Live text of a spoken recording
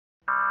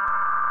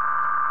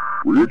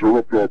We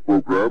interrupt our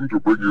program to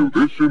bring you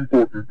this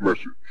important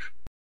message.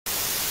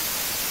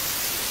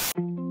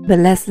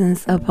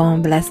 Blessings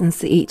upon blessings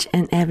to each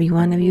and every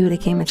one of you that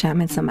came and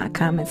chimed into my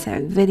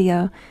commentary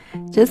video.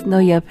 Just know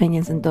your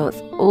opinions and thoughts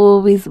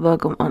always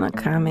welcome on a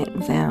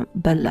comment down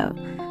below.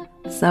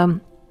 So,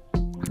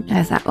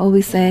 as I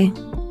always say,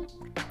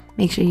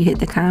 make sure you hit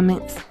the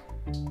comments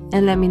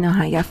and let me know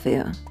how y'all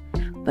feel.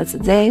 But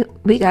today,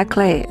 we got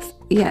class.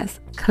 Yes,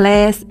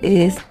 class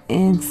is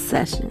in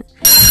session.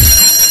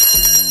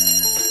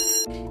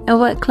 And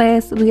what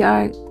class we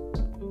are,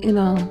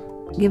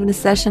 giving a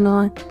session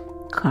on?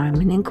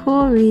 Carmen and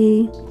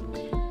Corey.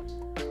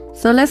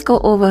 So let's go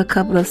over a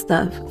couple of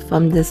stuff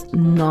from this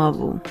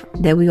novel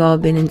that we all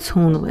been in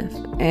tune with.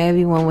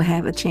 Everyone will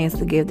have a chance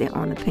to give their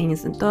own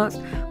opinions and thoughts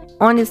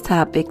on this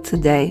topic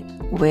today.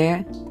 Where?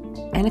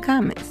 In the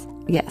comments.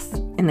 Yes,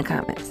 in the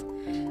comments.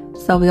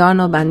 So we all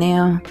know by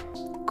now,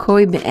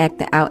 Corey been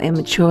acting out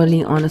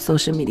immaturely on a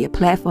social media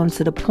platform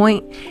to the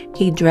point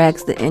he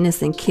drags the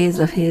innocent kids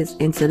of his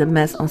into the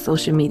mess on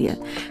social media.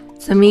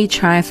 To me,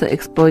 trying to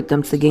exploit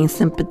them to gain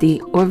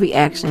sympathy or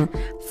reaction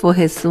for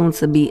his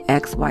soon-to-be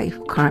ex-wife,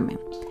 Carmen.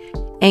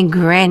 And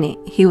granted,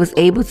 he was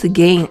able to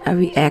gain a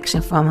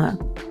reaction from her.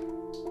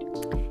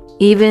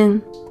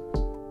 Even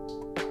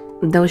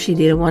though she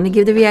didn't want to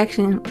give the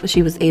reaction, but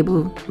she was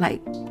able,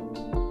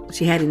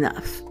 she had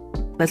enough.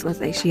 Let's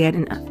say she had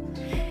enough.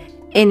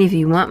 And if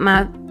you want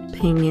my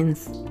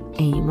opinions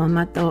and you want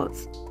my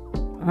thoughts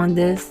on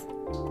this,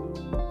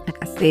 like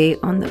I said,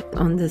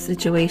 on the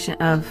situation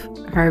of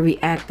her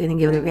reacting and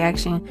giving a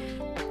reaction,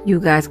 you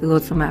guys can go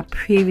to my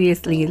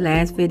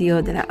last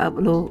video that I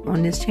upload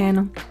on this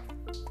channel.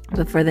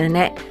 But further than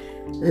that,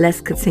 let's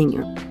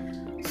continue.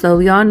 So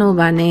we all know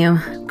by now,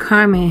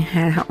 Carmen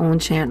had her own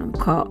channel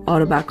called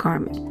All About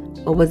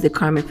Carmen, or was it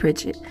Carmen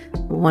Pritchett?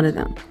 One of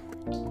them.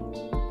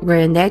 Where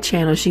in that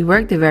channel, she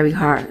worked it very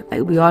hard.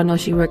 Like we all know,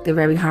 she worked it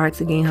very hard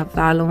to gain her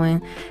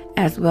following,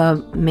 as well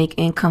make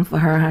income for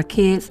her and her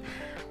kids.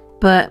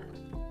 But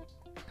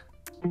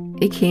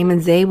it came a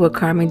day where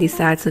Carmen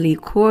decided to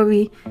leave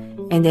Corey,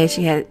 and then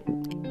she had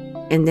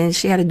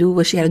to do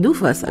what she had to do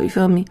for herself. You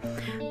feel me?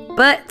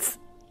 But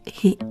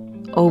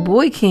old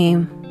boy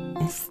came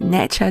and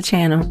snatched her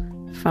channel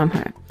from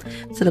her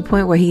to the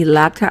point where he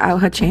locked her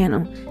out her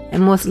channel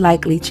and most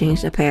likely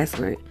changed her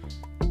password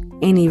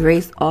and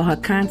erased all her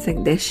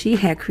content that she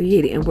had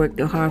created and worked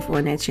hard for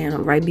on that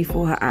channel right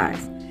before her eyes.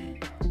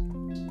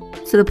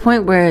 To the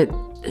point where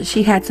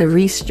she had to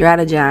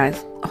re-strategize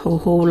her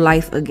whole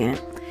life again,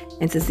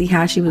 and to see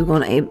how she was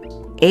going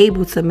to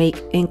able to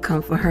make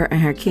income for her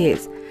and her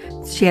kids.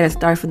 She had to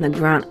start from the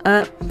ground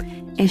up,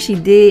 and she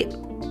did.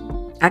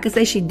 I could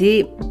say she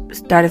did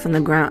start it from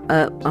the ground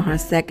up on her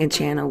second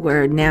channel,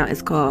 where now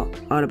it's called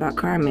All About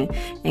Carmen,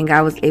 and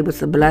God was able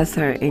to bless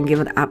her and give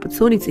her the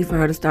opportunity for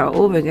her to start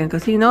over again,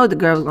 because the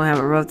girl was going to have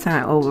a rough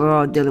time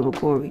overall dealing with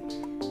Corey.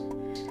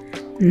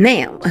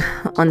 Now,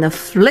 on the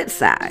flip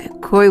side,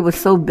 Corey was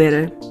so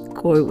bitter,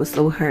 Corey was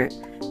so hurt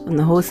from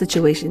the whole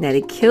situation that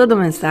it killed him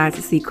inside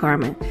to see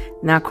Carmen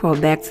not crawl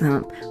back to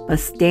him, but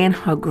stand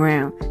her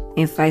ground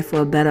and fight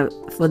for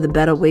the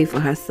better way for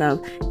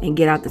herself and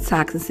get out the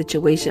toxic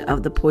situation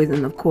of the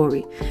poison of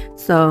Corey.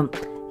 So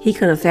he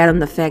could have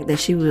fathomed the fact that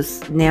she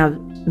was now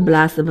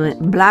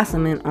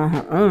blossoming on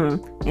her own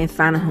and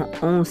finding her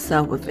own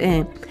self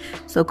within.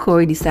 So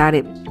Corey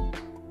decided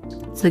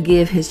to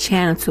give his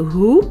channel to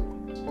who?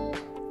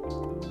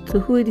 To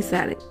who he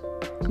decided?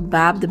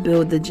 Bob the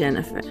Builder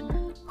Jennifer,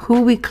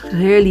 who we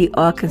clearly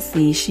all can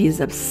see she is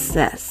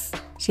obsessed.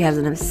 She has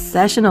an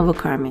obsession over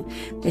Carmen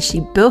that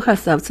she built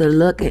herself to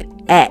look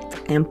and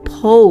act and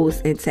pose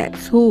and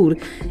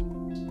tattooed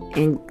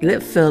and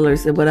lip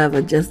fillers and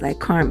whatever, just like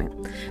Carmen.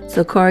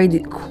 So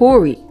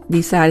Corey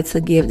decided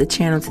to give the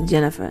channel to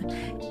Jennifer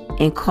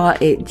and call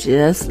it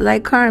just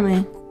like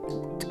Carmen,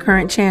 the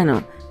current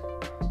channel.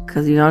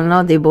 Because you don't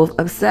know, they both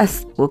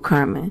obsessed with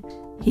Carmen.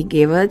 He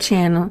gave her a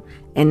channel,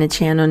 and the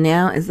channel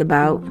now is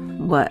about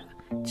what?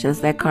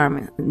 Just like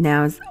Carmen.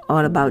 Now it's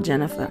all about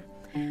Jennifer.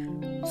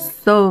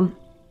 So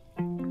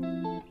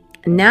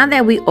now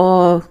that we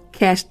all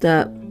catched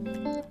up,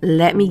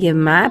 let me give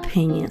my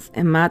opinions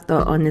and my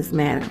thought on this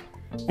matter.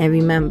 And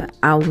remember,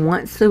 I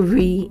want to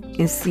read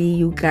and see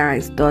you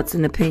guys' thoughts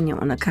and opinion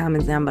on the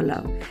comments down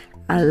below.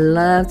 I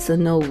love to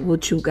know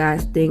what you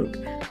guys think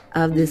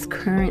of this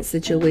current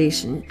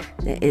situation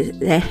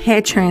that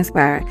had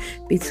transpired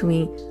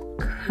between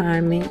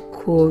Carmen,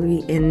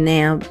 Corey, and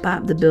now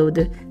Bob the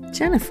Builder,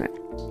 Jennifer.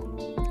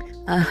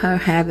 Her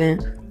having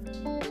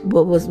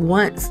what was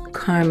once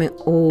Carmen's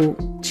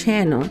old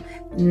channel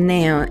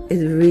now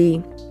is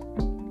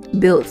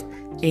rebuilt,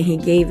 and he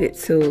gave it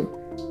to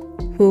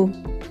who?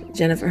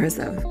 Jennifer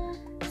herself.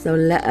 So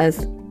let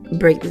us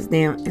break this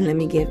down, and let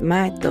me give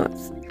my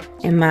thoughts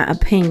and my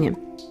opinion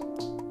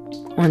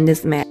on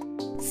this matter.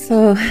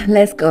 So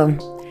let's go.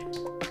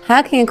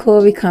 How can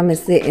Corey come and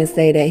sit and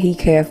say that he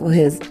cared for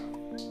his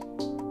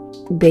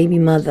baby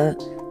mother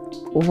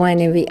when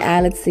in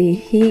reality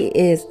he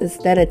is,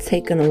 instead of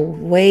taking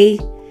away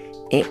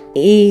and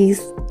ease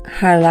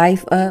her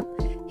life up,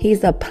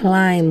 he's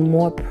applying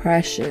more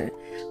pressure,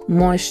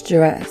 more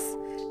stress,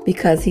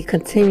 because he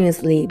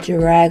continuously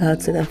drag her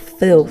to the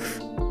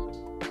filth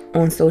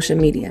on social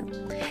media.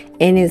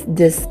 And it's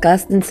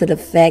disgusting to the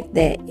fact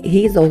that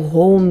he's a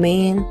whole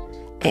man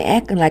and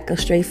acting like a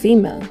straight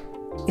female.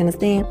 You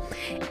understand?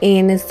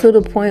 And it's to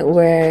the point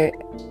where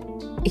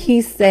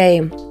he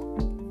say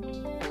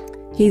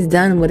he's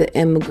done with an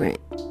immigrant.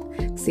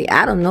 See,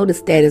 I don't know the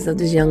status of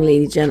this young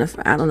lady,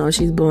 Jennifer. I don't know if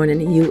she's born in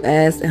the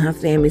U.S. and her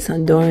family's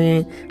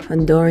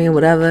Honduran,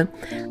 whatever.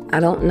 I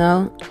don't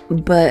know.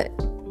 But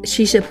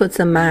she should put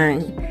to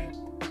mind,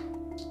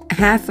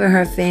 half of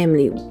her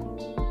family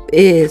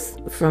is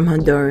from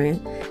Honduran.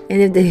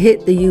 And if they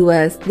hit the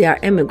U.S., they are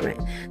immigrant.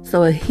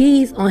 So if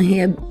he's on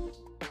here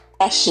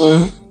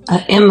bashing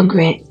an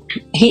immigrant,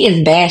 he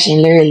is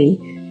bashing literally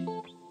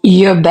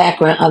your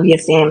background of your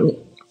family.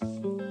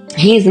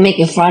 He's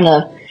making fun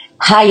of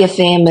how your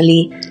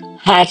family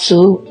had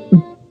to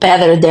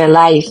better their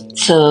life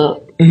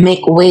to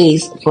make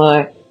ways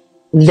for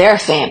their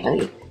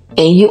family.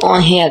 And you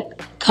on here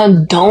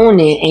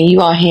condoning and you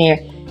on here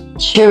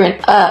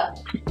cheering up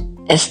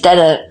instead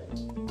of,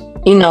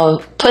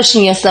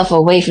 pushing yourself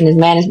away from this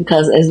madness,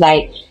 because it's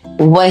like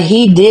what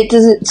he did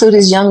to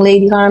this young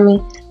lady,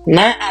 Carmen,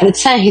 9 out of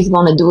 10 he's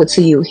going to do it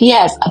to you. He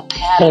has a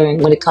pattern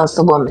when it comes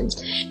to women.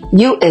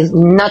 You is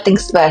nothing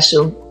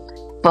special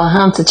for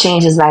him to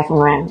change his life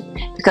around.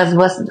 Because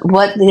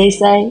what did they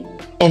say?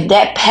 If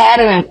that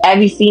pattern of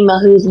every female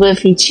who's with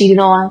he cheated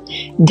on,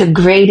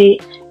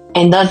 degraded,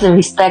 and doesn't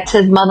respect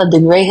his mother,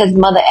 degrade his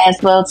mother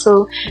as well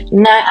too,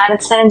 9 out of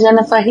 10,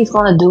 Jennifer, he's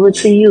going to do it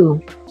to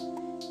you.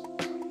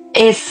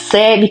 It's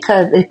sad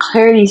because it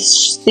clearly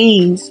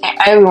sees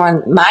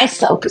everyone,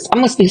 myself, because I'm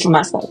going to speak for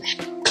myself,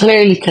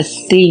 clearly could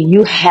see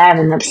you have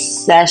an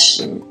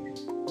obsession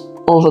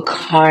over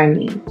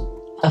Carmen,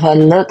 of her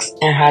looks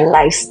and her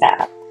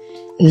lifestyle,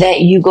 that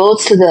you go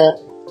to the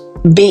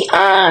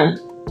beyond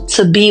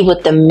to be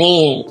with the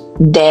man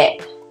that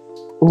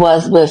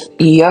was with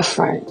your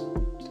friend.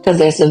 Because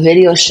there's a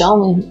video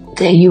showing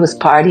that you was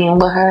partying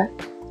with her,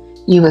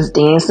 you was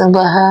dancing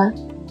with her,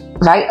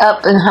 right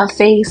up in her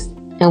face.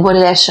 And what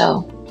did that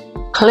show?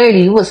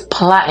 Clearly you was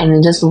plotting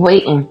and just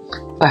waiting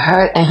for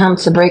her and him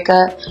to break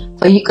up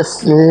so you could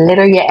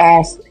slither your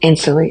ass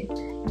into it.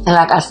 And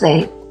like I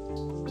say,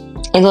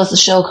 it goes to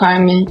show,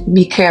 Carmen,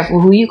 be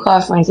careful who you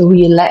call friends and who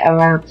you let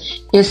around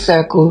your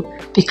circle,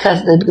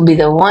 because it could be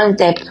the ones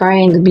that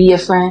praying to be your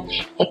friend.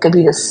 It could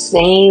be the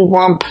same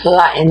one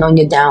plotting on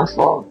your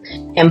downfall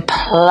and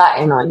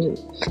plotting on you.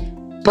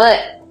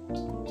 But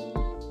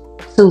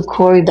to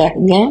Corey back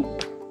again,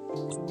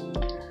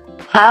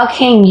 how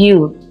can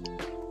you,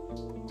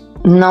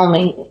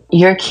 knowing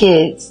your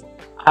kids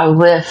are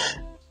with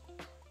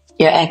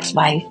your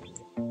ex-wife,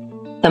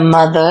 the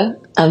mother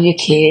of your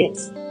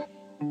kids,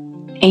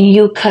 and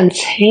you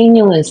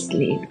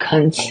continuously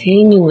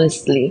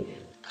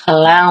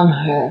clown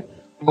her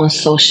on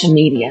social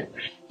media,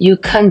 you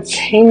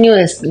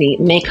continuously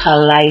make her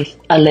life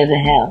a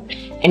living hell,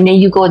 and then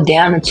you go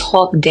down and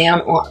talk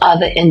down on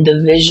other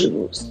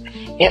individuals,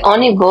 it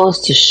only goes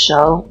to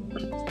show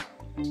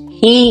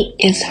he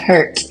is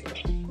hurt.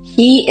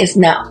 He is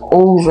not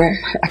over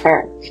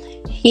her.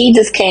 He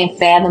just can't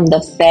fathom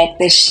the fact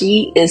that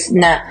she is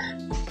not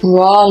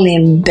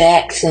crawling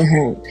back to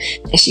him.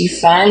 That she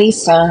finally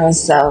found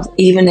herself,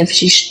 even if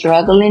she's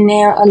struggling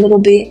now a little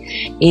bit,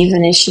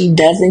 even if she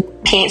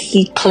can't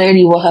see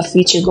clearly what her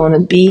future going to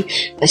be,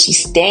 but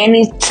she's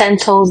standing 10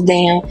 toes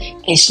down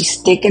and she's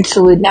sticking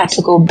to it, not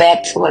to go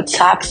back to a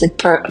toxic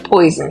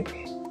poison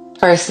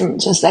person,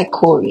 just like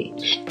Corey.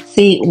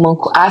 See,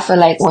 I feel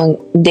like when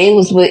they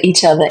was with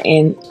each other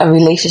in a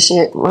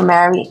relationship, were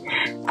married,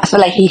 I feel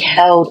like he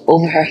held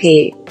over her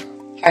head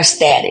her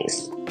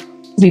status,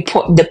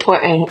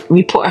 deporting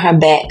her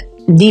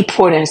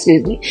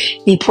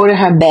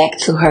back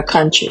to her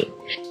country.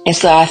 And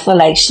so I feel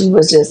like she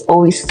was just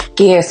always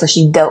scared, so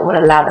she dealt with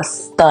a lot of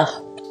stuff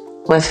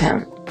with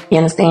him. You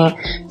understand?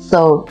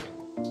 So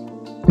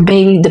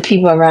maybe the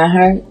people around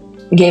her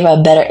gave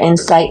her better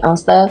insight on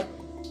stuff,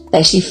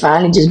 that she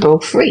finally just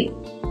broke free.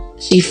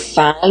 She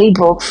finally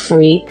broke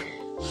free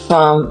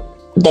from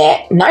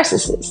that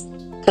narcissist,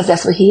 because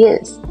that's what he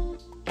is.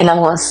 And I'm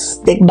going to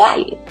stick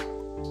by it.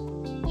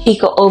 He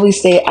could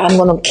always say, I'm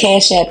going to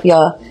Cashapp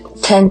y'all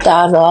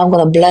 10,000, or I'm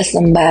going to bless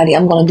somebody,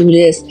 I'm going to do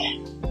this.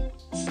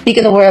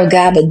 Speaking the word of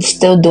God, but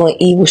still doing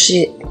evil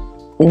shit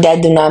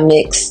that do not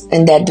mix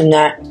and that do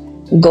not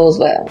goes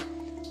well.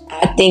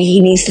 I think he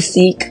needs to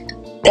seek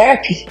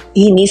therapy.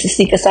 He needs to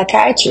seek a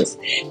psychiatrist,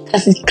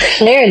 because he's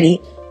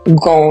clearly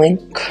going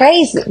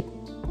crazy.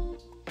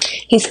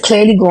 He's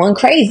clearly going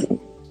crazy.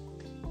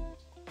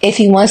 If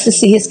he wants to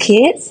see his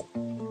kids,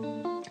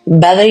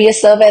 better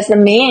yourself as a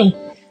man.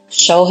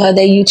 Show her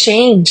that you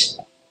changed.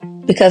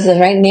 Because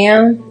right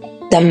now,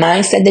 the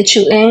mindset that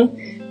you're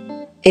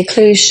in, it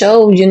clearly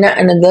shows you're not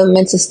in a good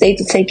mental state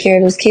to take care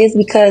of those kids,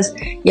 because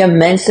you're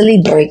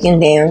mentally breaking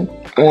down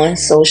on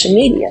social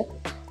media.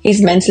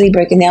 He's mentally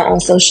breaking down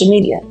on social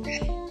media.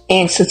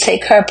 And to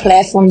take her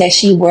platform that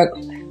she worked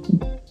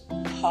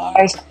hard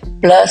hard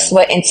blood,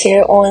 sweat, and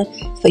tear on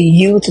for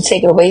you to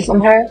take it away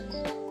from her,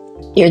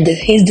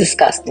 he's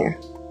disgusting.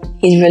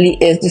 He really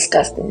is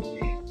disgusting.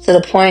 To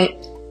the point,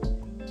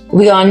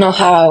 we all know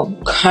how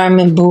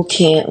Carmen boot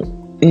camp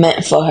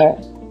meant for her.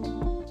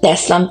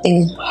 That's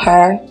something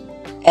her,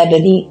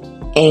 Ebony,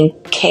 and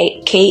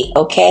Kate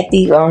or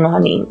Kathy, I don't know her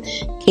name,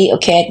 Kate or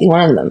Kathy,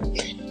 one of them,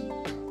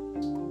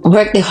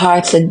 worked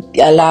hard to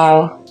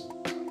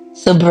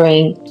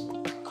bring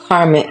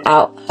Carmen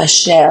out her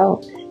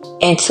shell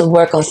and to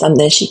work on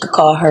something she could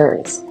call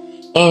hers.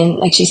 And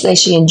like she said,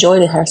 she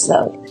enjoyed it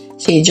herself.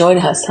 She enjoyed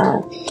her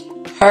time.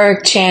 Her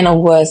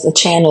channel was a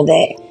channel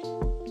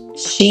that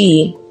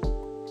she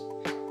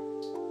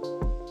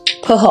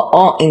put her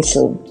all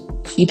into.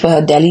 She put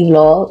her daily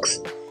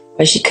vlogs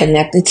where she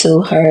connected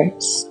to her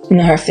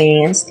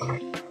fans,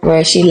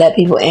 where she let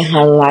people in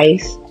her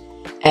life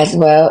as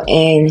well.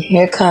 And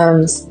here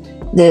comes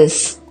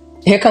this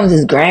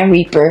Grand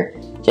Reaper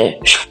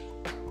that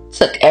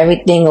took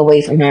everything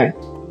away from her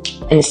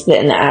and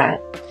split in the eye.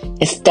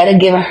 Instead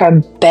of giving her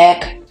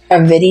back her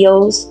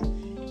videos,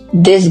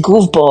 this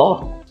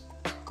goofball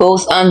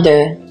goes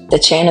under the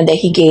channel that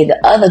he gave the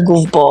other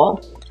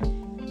goofball,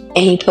 and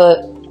he put,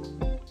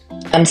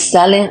 I'm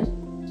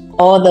selling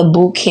all the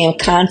boot camp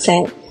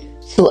content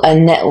to a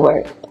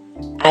network.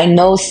 I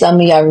know some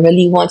of y'all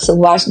really want to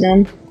watch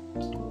them.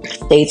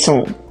 Stay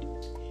tuned.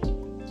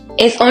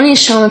 It's only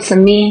showing to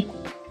me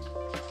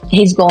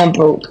he's going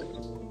broke.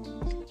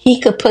 He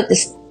could put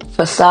this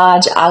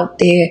facade out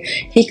there.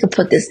 He could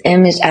put this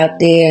image out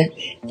there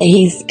that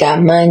he's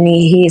got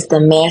money. He's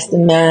the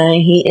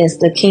mastermind. He is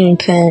the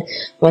kingpin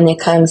when it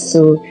comes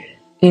to,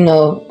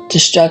 the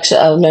structure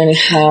of learning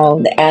how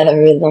the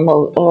algorithm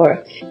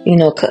or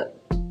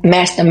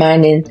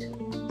masterminding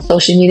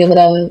social media,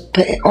 whatever.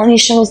 But it only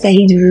shows that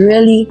he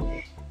really,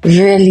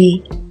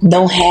 really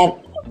don't have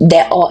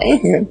that all in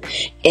him.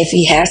 If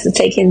he has to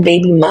take his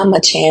baby mama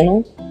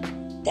channel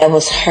that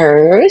was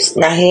hers,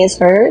 not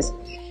hers,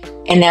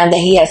 and now that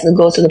he has to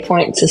go to the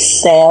point to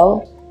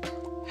sell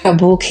her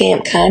boot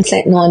camp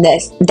content, knowing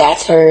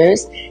that's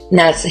hers,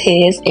 not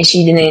his, and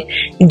she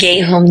didn't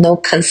gave him no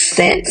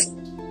consent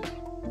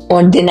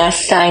or did not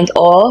sign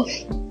off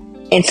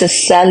into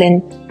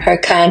selling her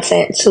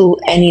content to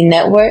any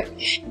network,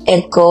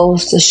 it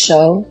goes to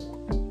show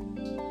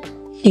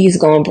he's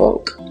going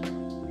broke.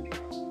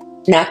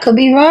 Now, I could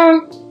be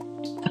wrong,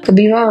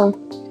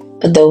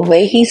 but the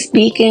way he's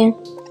speaking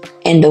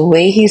and the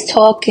way he's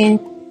talking,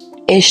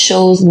 it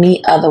shows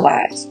me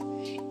otherwise.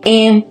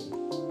 And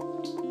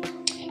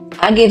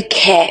I give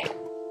Kat,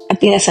 I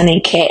think that's her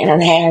name, Kat, and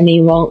I've had her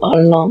name wrong all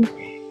along.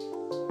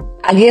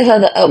 I give her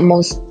the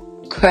utmost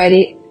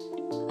credit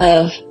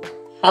of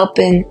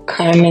helping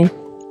Carmen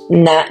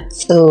not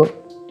to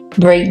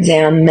break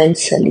down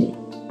mentally,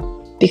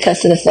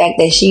 because of the fact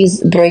that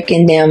she's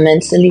breaking down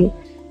mentally,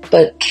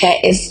 but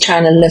Kat is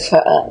trying to lift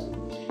her up.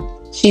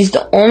 She's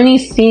the only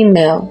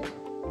female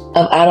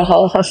out of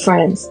all her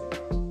friends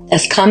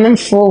that's coming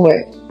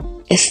forward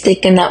and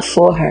sticking up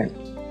for her,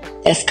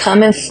 that's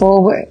coming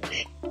forward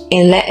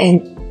and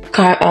letting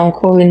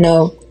Corey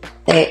know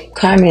that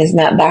Carmen is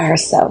not by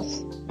herself.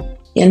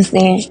 You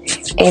understand?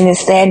 And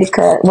it's sad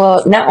because,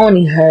 well, not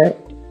only her,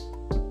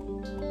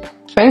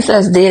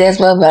 Princess did as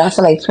well, but I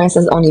feel like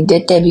Princess only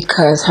did that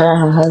because her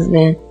and her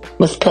husband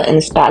was put in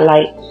the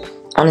spotlight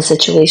on the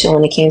situation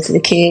when it came to the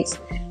kids.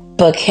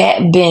 But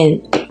Kat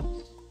been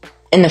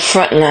in the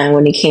front line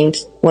when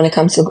it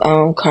comes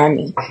to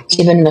Carmen.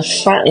 She been in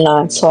the front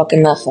line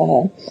talking up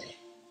for her.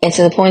 And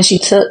to the point she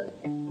took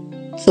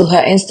to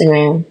her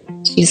Instagram,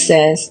 she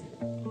says,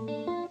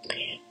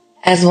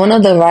 as one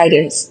of the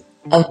writers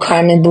of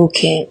Carmen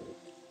Bootcamp,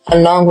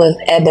 along with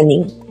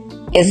Ebony,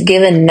 is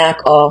given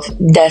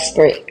knockoff,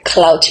 desperate,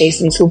 clout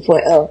chasing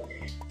 2.0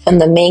 from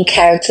the main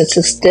character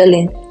to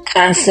stealing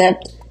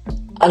concept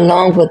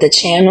along with the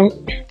channel.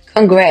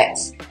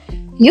 Congrats.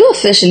 You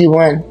officially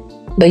won,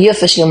 but you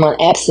officially won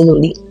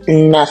absolutely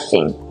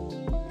nothing.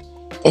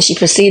 And she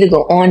proceeded to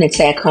go on and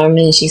tag Carmen,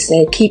 and she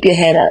said, keep your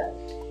head up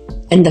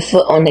and the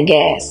foot on the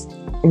gas.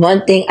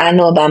 One thing I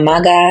know about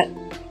my God,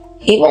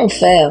 he won't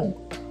fail.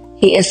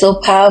 He is so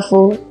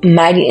powerful,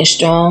 mighty, and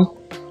strong,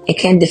 and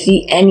can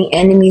defeat any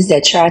enemies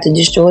that try to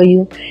destroy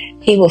you.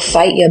 He will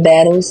fight your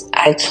battles.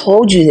 I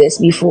told you this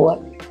before,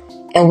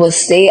 and will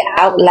say it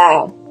out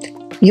loud.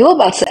 You're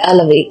about to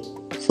elevate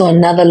to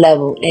another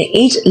level, and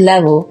each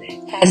level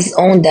has its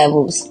own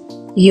devils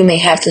you may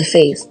have to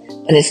face,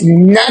 but it's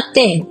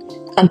nothing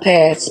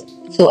compared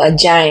to a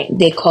giant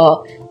they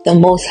call the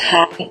Most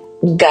High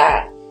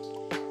God.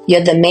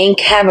 You're the main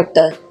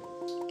character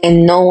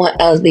and no one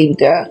else, baby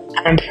girl.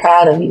 I'm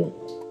proud of you.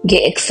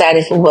 Get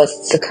excited for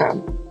what's to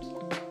come.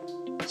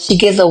 She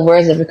gives her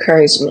words of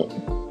encouragement.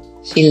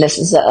 She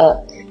lifts her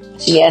up.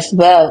 She asks,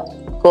 well,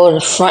 go to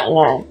the front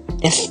line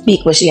and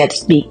speak what she had to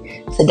speak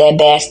to that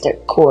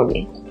bastard,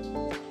 Corey.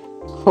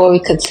 Corey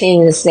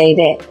continued to say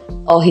that,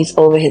 he's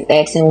over his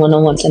ex and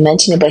wouldn't want to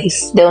mention it, but he's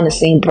still in the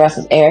same breath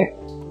of air,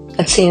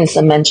 continues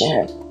to mention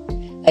her.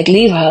 Like,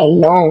 leave her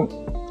alone.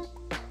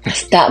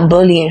 Stop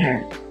bullying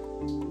her.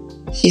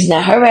 She's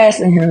not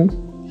harassing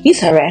him. He's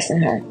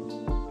harassing her.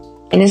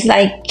 And it's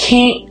like,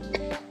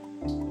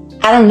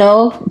 I don't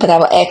know, but I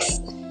will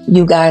ask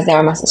you guys that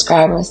are my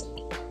subscribers,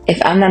 if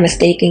I'm not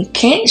mistaken,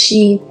 can't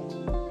she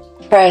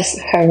press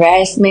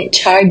harassment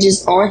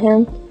charges on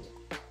him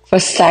for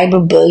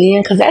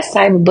cyberbullying? Because that's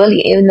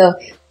cyberbullying. Even though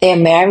they're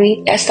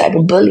married, that's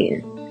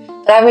cyberbullying.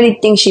 But I really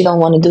think she don't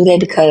want to do that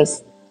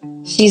because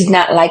she's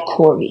not like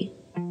Corey.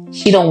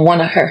 She don't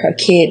want to hurt her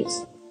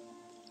kids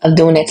of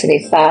doing that to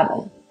their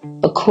father.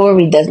 But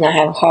Corey does not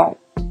have a heart.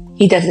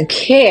 He doesn't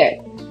care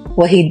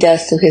what he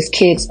does to his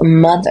kid's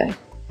mother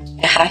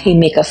and how he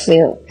make her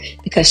feel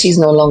because she's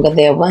no longer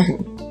there with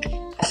him.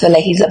 I feel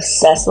like he's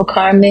obsessed with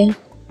Carmen.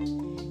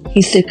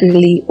 He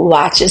secretly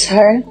watches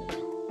her.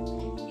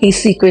 He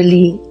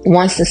secretly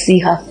wants to see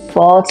her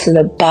fall to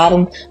the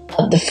bottom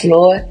of the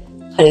floor,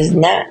 but it's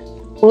not.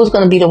 Who's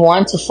going to be the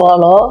one to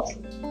fall off?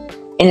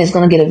 And it's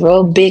going to get a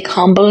real big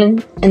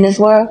humbling in this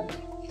world?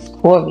 It's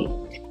Corey.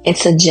 And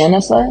to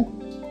Jennifer,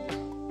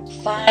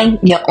 find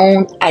your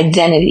own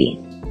identity.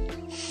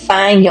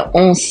 Find your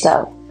own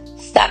self.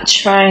 Stop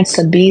trying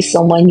to be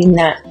someone you're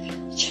not.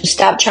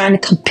 Stop trying to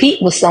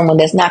compete with someone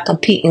that's not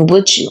competing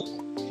with you.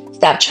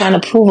 Stop trying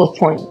to prove a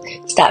point.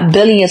 Stop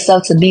building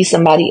yourself to be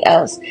somebody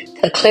else.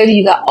 Because clearly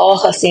you got all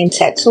her same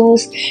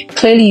tattoos.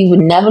 Clearly you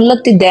would never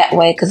looked it that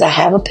way because I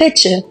have a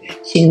picture.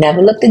 She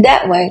never looked it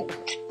that way.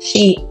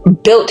 She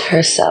built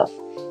herself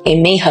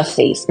and made her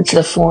face into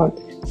the form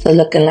to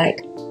looking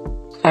like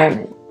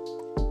Carmen.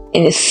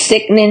 And it's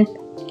sickening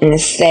and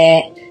it's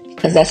sad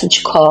because that's what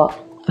you call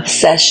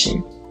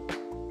obsession.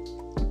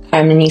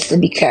 Carmen needs to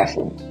be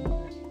careful.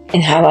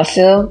 And how I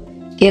feel,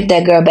 give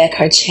that girl back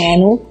her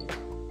channel.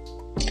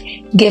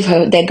 Give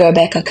that girl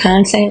back her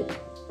content.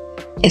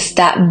 And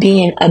stop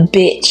being a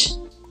bitch.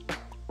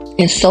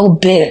 And so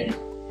bitter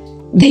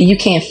that you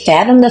can't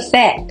fathom the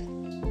fact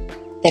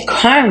that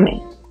Carmen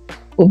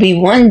will be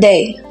one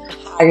day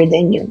higher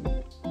than you.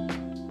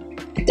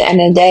 At the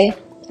end of the day,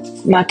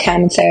 it's my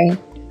commentary.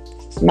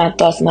 It's my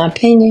thoughts, my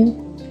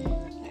opinion.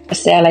 Like I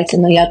said, I'd like to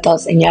know your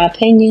thoughts and your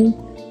opinion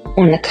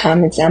on the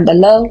comments down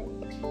below.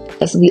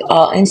 Because we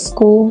all in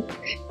school.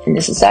 And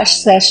this is our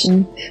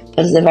session. But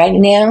as of right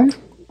now,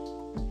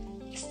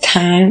 it's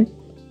time.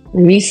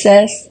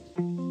 Recess.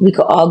 We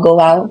could all go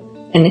out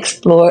and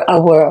explore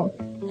our world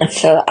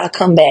until I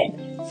come back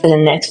for the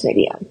next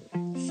video.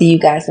 See you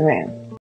guys around.